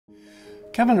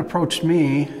Kevin approached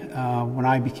me when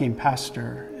I became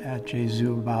pastor at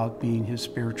Jesu about being his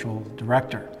spiritual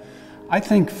director. I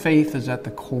think faith is at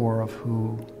the core of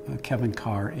who Kevin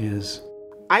Carr is.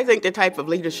 I think the type of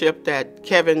leadership that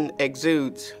Kevin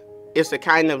exudes is the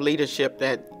kind of leadership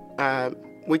that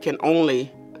we can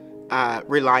only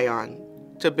rely on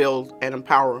to build and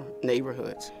empower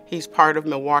neighborhoods. He's part of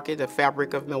Milwaukee, the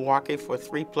fabric of Milwaukee, for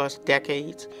 3+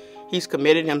 decades. He's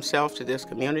committed himself to this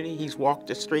community. He's walked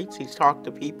the streets. He's talked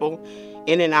to people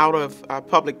in and out of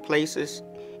public places,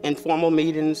 informal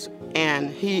meetings, and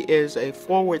he is a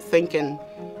forward-thinking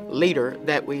leader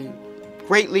that we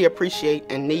greatly appreciate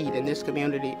and need in this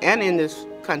community and in this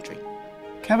country.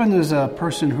 Kevin is a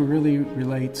person who really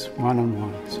relates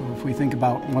one-on-one. So if we think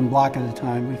about one block at a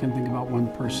time, we can think about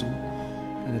one person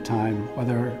at a time,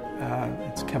 whether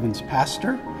it's Kevin's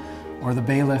pastor, or the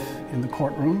bailiff in the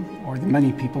courtroom, or the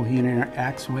many people he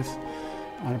interacts with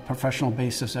on a professional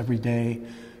basis every day.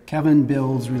 Kevin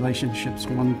builds relationships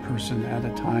one person at a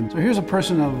time. So here's a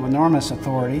person of enormous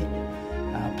authority,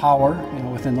 power,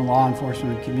 within the law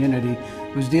enforcement community,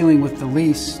 who's dealing with the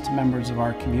least members of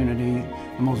our community,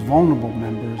 the most vulnerable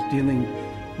members, dealing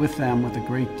with them with a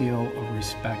great deal of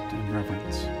respect and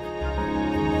reverence.